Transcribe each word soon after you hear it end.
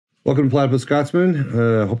Welcome to Platypus, Scotsman.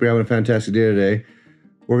 Hope you're having a fantastic day today.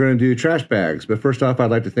 We're going to do trash bags, but first off,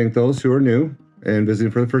 I'd like to thank those who are new and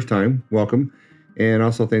visiting for the first time. Welcome. And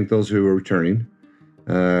also thank those who are returning.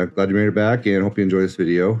 Glad you made it back and hope you enjoy this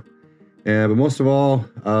video. But most of all,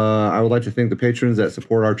 I would like to thank the patrons that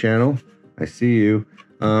support our channel. I see you.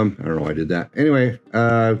 I don't know why I did that. Anyway,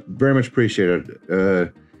 very much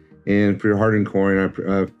appreciated. And for your hard-earned coin,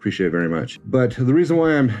 I appreciate it very much. But the reason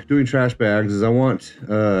why I'm doing trash bags is I want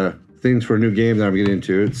things for a new game that I'm getting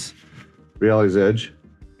into. It's Reality's Edge.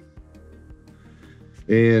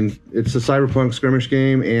 And it's a Cyberpunk skirmish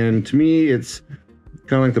game, and to me, it's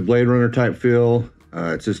kind of like the Blade Runner type feel.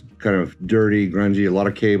 It's just kind of dirty, grungy, a lot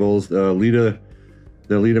of cables. The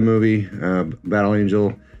Alita movie, Battle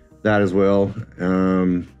Angel, that as well.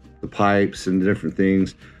 The pipes and different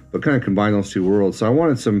things, but kind of combine those two worlds. So I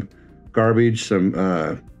wanted some garbage, some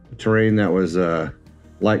terrain that was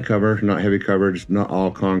light cover, not heavy coverage, not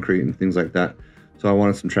all concrete and things like that. So I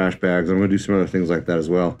wanted some trash bags. I'm going to do some other things like that as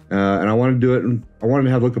well. And I wanted to do it, I wanted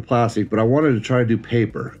to have a look of plastic, but I wanted to try to do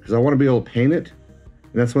paper because I want to be able to paint it.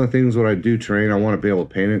 And that's one of the things when I do terrain, I want to be able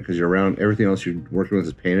to paint it because you're around, everything else you're working with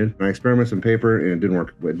is painted. And I experimented with some paper and it didn't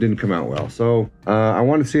work, it didn't come out well. So I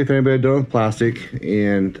wanted to see if anybody had done it with plastic,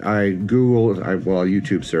 and I Googled,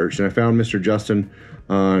 YouTube searched, and I found Mr. Justin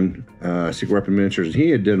on Secret Weapon Miniatures. He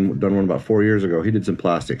had done one about 4 years ago. He did some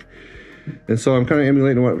plastic. And so I'm kind of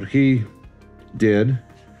emulating what he did,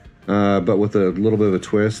 but with a little bit of a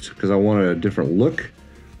twist because I wanted a different look.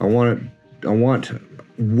 I want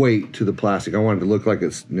weight to the plastic. I want it to look like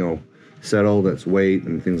it's, settled, it's weight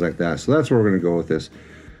and things like that. So that's where we're going to go with this.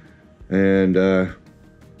 And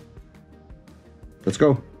let's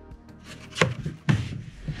go.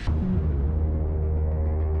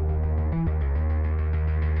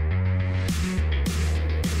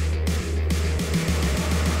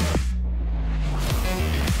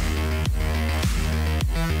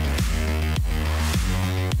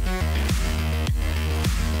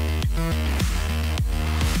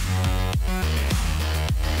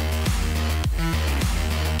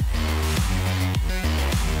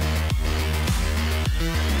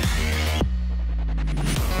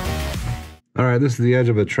 All right, this is the edge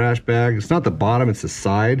of a trash bag. It's not the bottom, it's the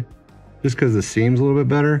side, just because the seam's a little bit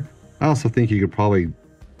better. I also think you could probably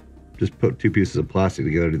just put two pieces of plastic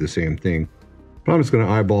together to do the same thing. But I'm just gonna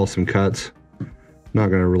eyeball some cuts.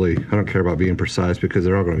 Not gonna really, I don't care about being precise because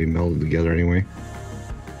they're all gonna be melded together anyway.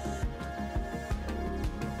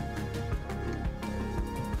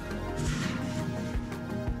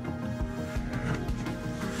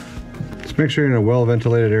 Just make sure you're in a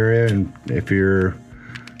well-ventilated area, and if you're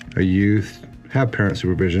a youth, have parent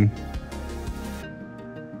supervision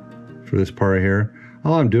for this part right here.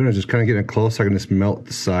 All I'm doing is just kind of getting it close so I can just melt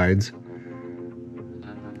the sides.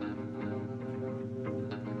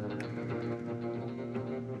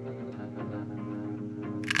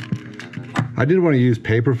 I did want to use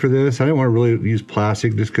paper for this. I didn't want to really use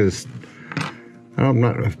plastic just because I'm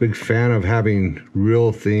not a big fan of having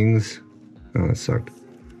real things. Oh, that sucked.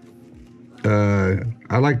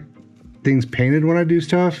 I like things painted when I do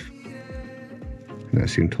stuff. And that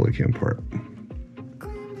seemed totally came apart.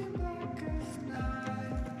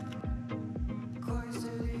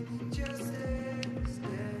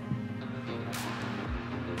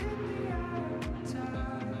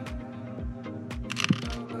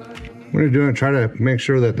 When you're doing it, try to make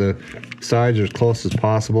sure that the sides are as close as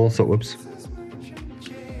possible. So, whoops.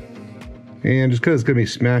 And just because it's going to be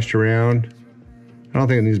smashed around, I don't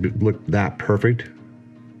think it needs to look that perfect.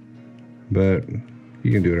 But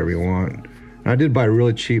you can do whatever you want. I did buy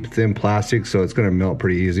really cheap thin plastic, so it's going to melt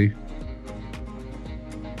pretty easy.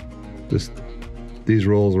 These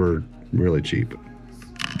rolls were really cheap.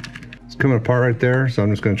 It's coming apart right there, so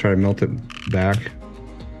I'm just going to try to melt it back.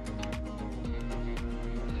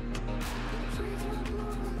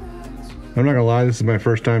 I'm not going to lie, this is my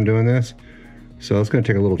first time doing this, so it's going to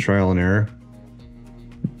take a little trial and error.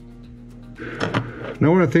 Now,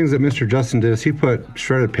 one of the things that Mr. Justin did is he put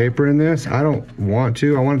shredded paper in this. I don't want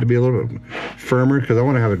to. I want it to be a little bit firmer because I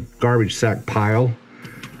want to have a garbage sack pile.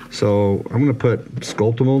 So I'm going to put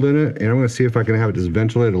Sculptamold in it, and I'm going to see if I can have it just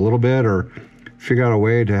ventilate a little bit or figure out a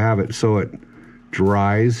way to have it so it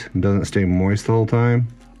dries and doesn't stay moist the whole time.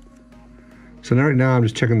 So now, right now I'm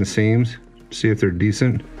just checking the seams, see if they're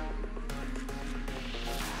decent.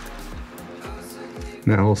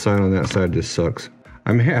 And that whole side on that side just sucks.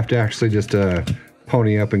 I may have to actually just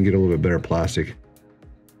pony up and get a little bit better plastic.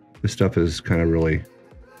 This stuff is kind of really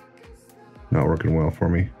not working well for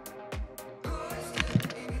me.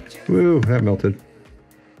 Woo, that melted.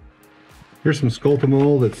 Here's some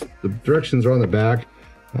Sculptamold. The directions are on the back.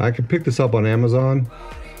 I can pick this up on Amazon.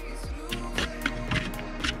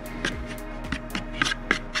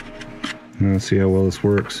 Let's see how well this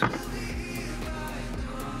works.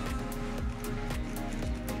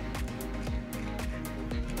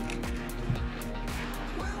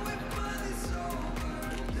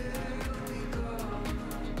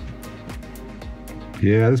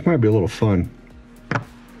 Yeah, this might be a little fun.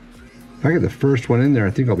 If I get the first one in there,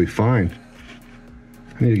 I think I'll be fine.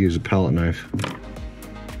 I need to use a palette knife.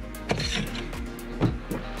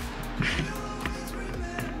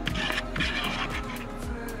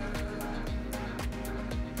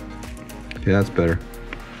 Yeah, that's better.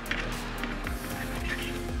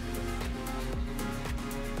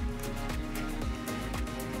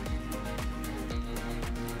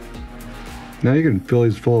 Now you can fill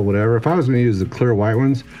these full of whatever. If I was going to use the clear white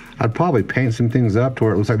ones, I'd probably paint some things up to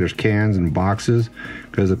where it looks like there's cans and boxes,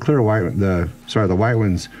 because the clear white, the white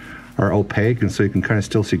ones are opaque, and so you can kind of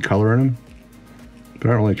still see color in them. But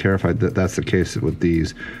I don't really care if that's the case with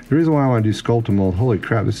these. The reason why I want to do sculpt and mold, holy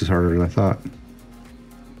crap, this is harder than I thought.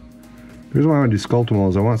 The reason why I want to do sculpt and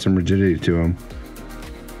mold is I want some rigidity to them.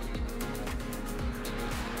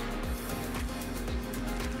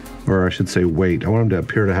 Or I should say weight. I want them to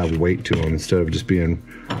appear to have weight to them instead of just being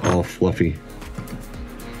all fluffy.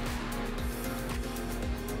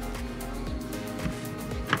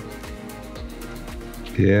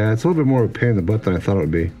 Yeah, it's a little bit more of a pain in the butt than I thought it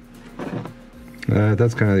would be.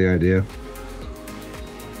 That's kind of the idea.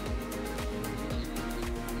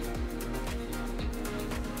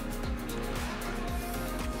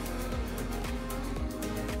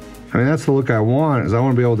 I mean, that's the look I want, is I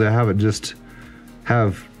want to be able to have it just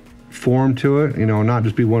have form to it, you know, not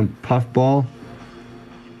just be one puff ball.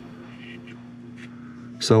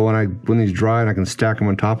 So when these dry and I can stack them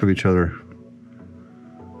on top of each other.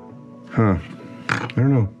 Huh. I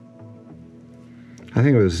don't know. I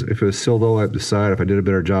think if it was sealed all up the side, if I did a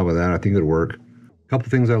better job of that, I think it would work. A couple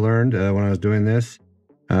things I learned when I was doing this.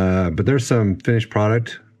 But there's some finished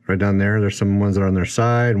product right down there. There's some ones that are on their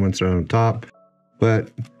side and ones that are on the top. But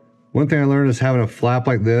one thing I learned is having a flap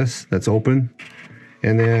like this that's open,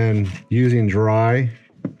 and then using dry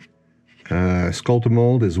sculpt and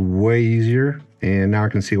mold is way easier. And now I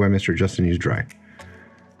can see why Mr. Justin used dry.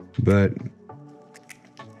 But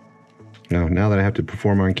now that I have to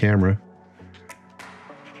perform on camera,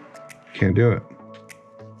 can't do it.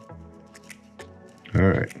 All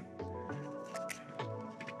right.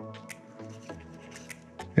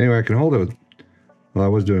 Anyway, I can hold it with, well, I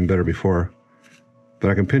was doing better before, but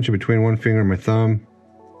I can pinch it between one finger and my thumb.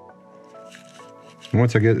 And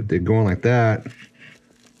once I get it going like that,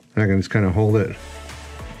 I can just kind of hold it.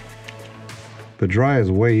 But dry is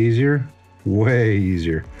way easier.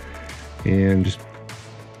 And just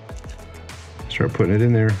start putting it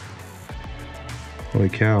in there. Holy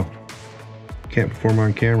cow. Can't perform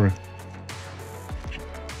on camera.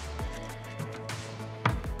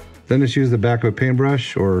 Then just use the back of a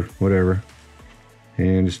paintbrush or whatever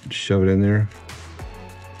and just shove it in there.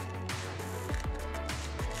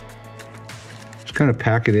 Just kind of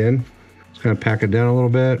pack it in. Just kind of pack it down a little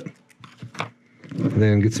bit. And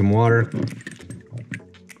then get some water.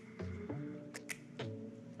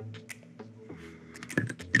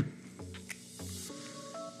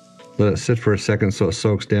 Let it sit for a second so it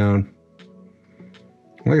soaks down.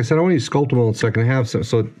 Like I said, I want to use sculpt and mold so I can have some,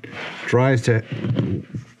 so it dries to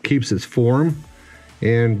keeps its form.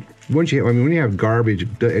 And when you have garbage,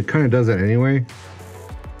 it kind of does that anyway.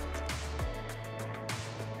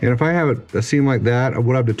 And if I have a seam like that,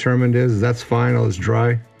 what I've determined is that's fine. I'll just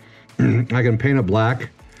dry. I can paint it black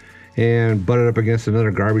and butt it up against another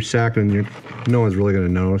garbage sack, and no one's really going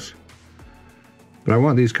to notice. But I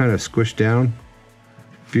want these kind of squished down.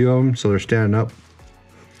 Few of them so they're standing up.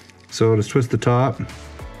 So just twist the top a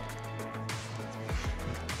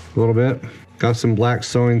little bit. Got some black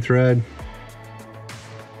sewing thread,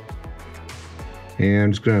 and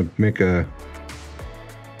I'm just gonna make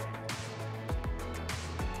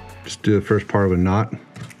just do the first part of a knot.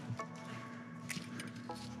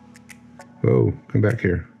 Whoa, come back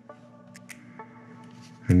here.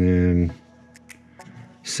 And then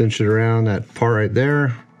cinch it around that part right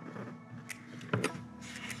there.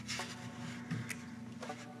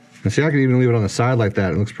 And see, I could even leave it on the side like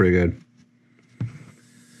that. It looks pretty good.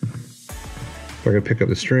 If I could pick up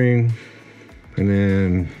the string and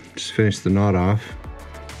then just finish the knot off,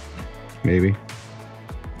 maybe.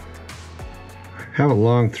 Have a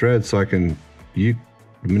long thread so I can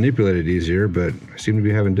manipulate it easier, but I seem to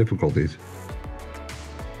be having difficulties.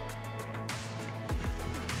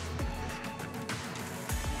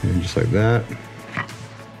 And just like that.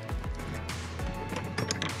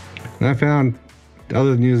 And I found,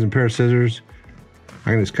 other than using a pair of scissors,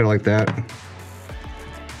 I can just cut it like that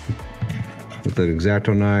with the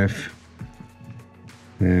X-Acto knife,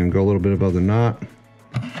 and go a little bit above the knot,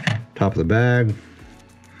 top of the bag.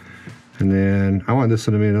 And then I want this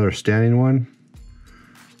one to be another standing one.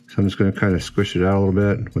 So I'm just going to kind of squish it out a little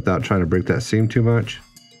bit without trying to break that seam too much.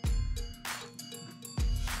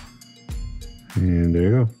 And there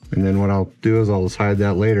you go. And then what I'll do is I'll just hide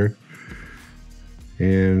that later.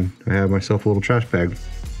 And I have myself a little trash bag.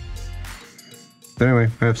 But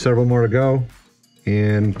anyway, I have several more to go.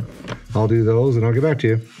 And I'll do those and I'll get back to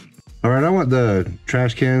you. All right, I want the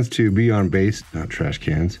trash cans to be on base, not trash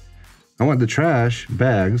cans. I want the trash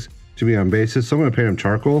bags to be on bases, so I'm gonna paint them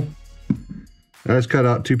charcoal. I just cut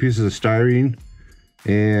out 2 pieces of styrene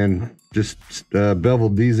and just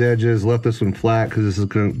beveled these edges, left this one flat because this is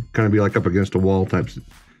gonna kind of be like up against a wall type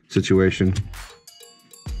situation.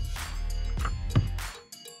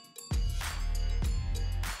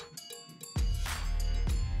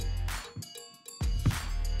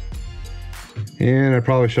 And I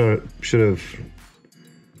probably should have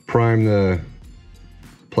primed the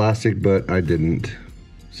plastic, but I didn't.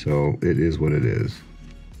 So it is what it is.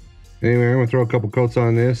 Anyway, I'm gonna throw a couple coats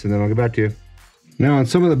on this and then I'll get back to you. Now on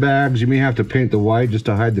some of the bags, you may have to paint the white just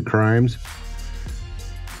to hide the crimes.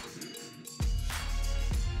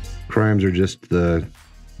 Crimes are just the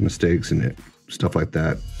mistakes and stuff like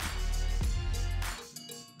that.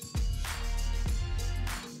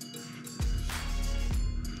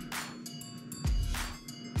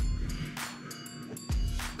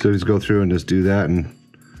 So just go through and just do that and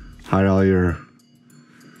hide all your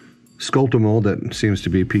sculptamold that seems to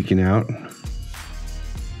be peeking out.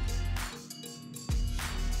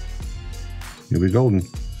 You'll be golden.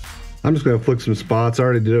 I'm just gonna flick some spots. I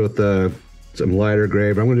already did it with some lighter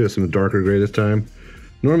gray, but I'm gonna do it some darker gray this time.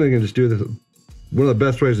 Normally you can just do this. One of the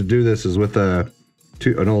best ways to do this is with an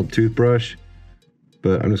old toothbrush,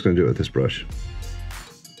 but I'm just gonna do it with this brush.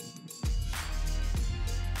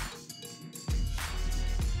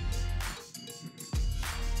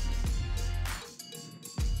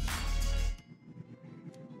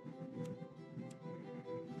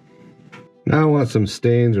 Now I want some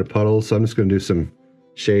stains or puddles, so I'm just going to do some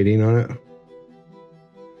shading on it.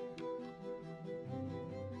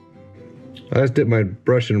 I just dip my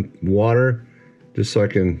brush in water just so I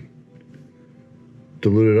can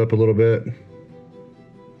dilute it up a little bit.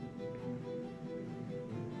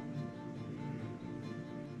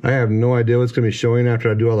 I have no idea what's going to be showing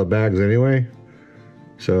after I do all the bags anyway,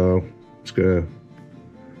 so I'm just going to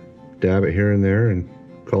dab it here and there and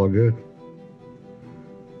call it good.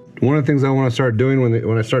 One of the things I want to start doing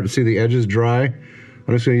when I start to see the edges dry,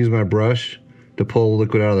 I'm just going to use my brush to pull the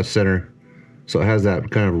liquid out of the center. So it has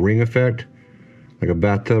that kind of ring effect, like a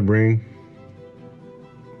bathtub ring.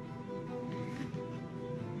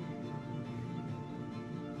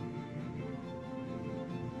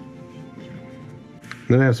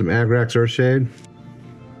 Then I have some Agrax Earthshade.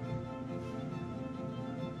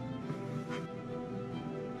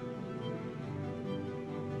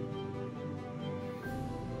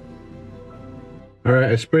 All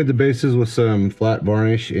right, I sprayed the bases with some flat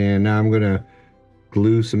varnish, and now I'm gonna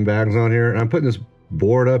glue some bags on here. And I'm putting this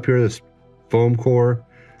board up here, this foam core,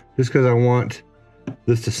 just because I want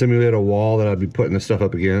this to simulate a wall that I'd be putting the stuff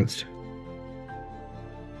up against,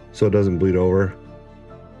 so it doesn't bleed over.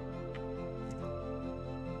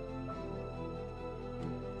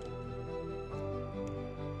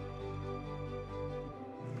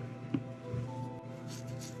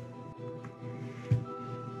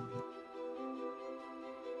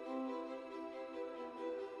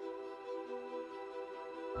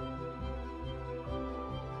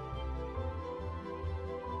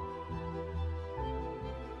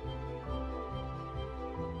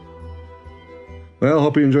 Well,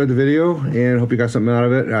 hope you enjoyed the video and hope you got something out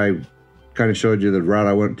of it. I kind of showed you the route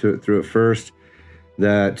I went through it first,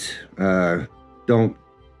 that don't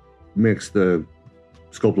mix the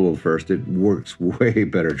sculptable first. It works way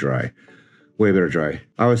better dry, way better dry.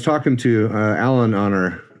 I was talking to Alan on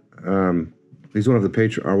our, he's one of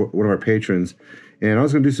our patrons, and I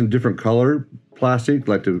was gonna do some different color plastic,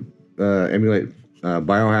 like to emulate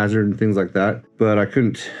Biohazard and things like that, but I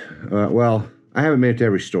couldn't, well, I haven't made it to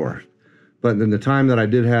every store. But then the time that I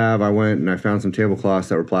did have, I went and I found some tablecloths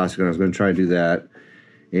that were plastic, and I was going to try to do that.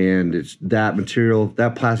 And it's that material,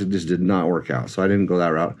 that plastic just did not work out, so I didn't go that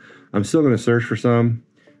route. I'm still going to search for some.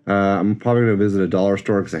 I'm probably going to visit a dollar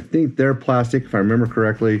store because I think their plastic, if I remember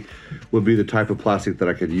correctly, would be the type of plastic that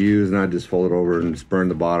I could use, and I'd just fold it over and just burn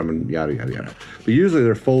the bottom and yada yada yada. But usually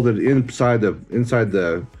they're folded inside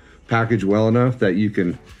the package well enough that you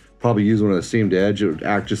can probably use one of the seamed edge. It would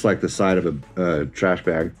act just like the side of a trash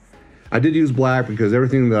bag. I did use black because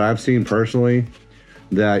everything that I've seen personally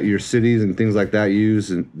that your cities and things like that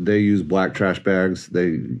use, and they use black trash bags. They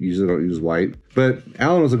usually don't use white. But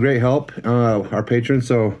Alan was a great help, our patron.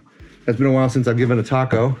 So it's been a while since I've given a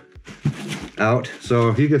taco out.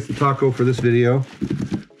 So he gets the taco for this video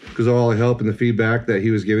because of all the help and the feedback that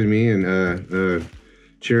he was giving me and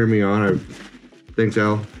cheering me on. Thanks,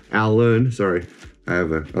 Alan. Sorry, I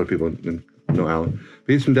have other people know Alan.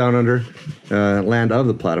 But he's from down under, land of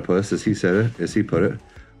the platypus, as he said it, as he put it.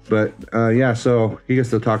 But yeah, so he gets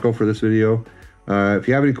the taco for this video. If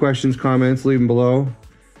you have any questions, comments, leave them below.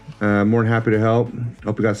 More than happy to help.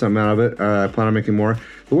 Hope you got something out of it. I plan on making more.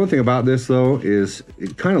 The one thing about this though is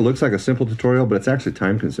it kind of looks like a simple tutorial, but it's actually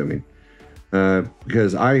time consuming.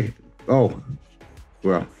 Because I'm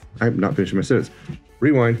not finishing my sentence.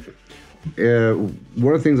 Rewind.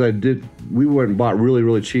 One of the things I did, we went and bought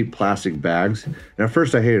really cheap plastic bags. And at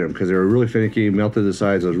first I hated them because they were really finicky, melted the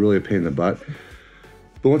sides. It was really a pain in the butt.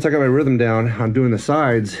 But once I got my rhythm down on doing the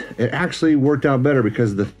sides, it actually worked out better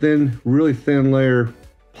because the really thin layer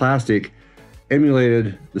plastic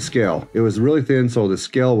emulated the scale. It was really thin, so the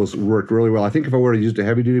scale worked really well. I think if I would have used a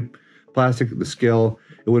heavy duty plastic, the scale,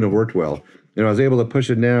 it wouldn't have worked well. And I was able to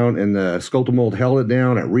push it down, and the sculpted mold held it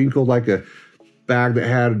down. It wrinkled like a bag that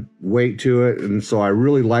had weight to it, and so I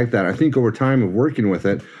really liked that. I think over time of working with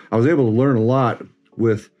it, I was able to learn a lot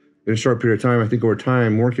in a short period of time. I think over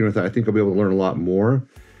time working with it, I think I'll be able to learn a lot more.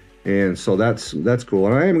 And so that's cool.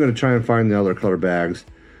 And I am going to try and find the other color bags,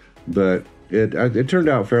 but it turned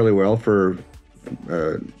out fairly well for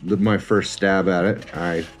my first stab at it.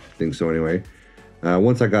 I think so anyway.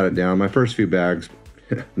 Once I got it down, my first few bags,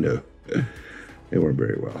 no, they weren't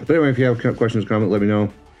very well. But anyway, if you have questions, comment, let me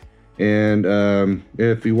know. And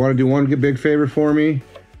if you want to do one big favor for me,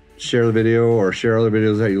 share the video or share other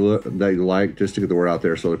videos that you like, just to get the word out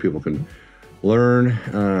there so that people can learn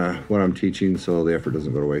what I'm teaching, so the effort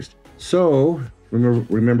doesn't go to waste. So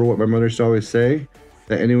remember what my mother used to always say,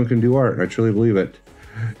 that anyone can do art. I truly believe it.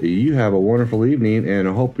 You have a wonderful evening, and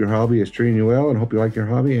I hope your hobby is treating you well, and hope you like your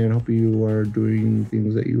hobby, and hope you are doing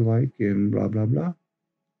things that you like, and blah blah blah.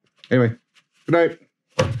 Anyway, good night.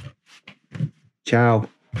 Ciao.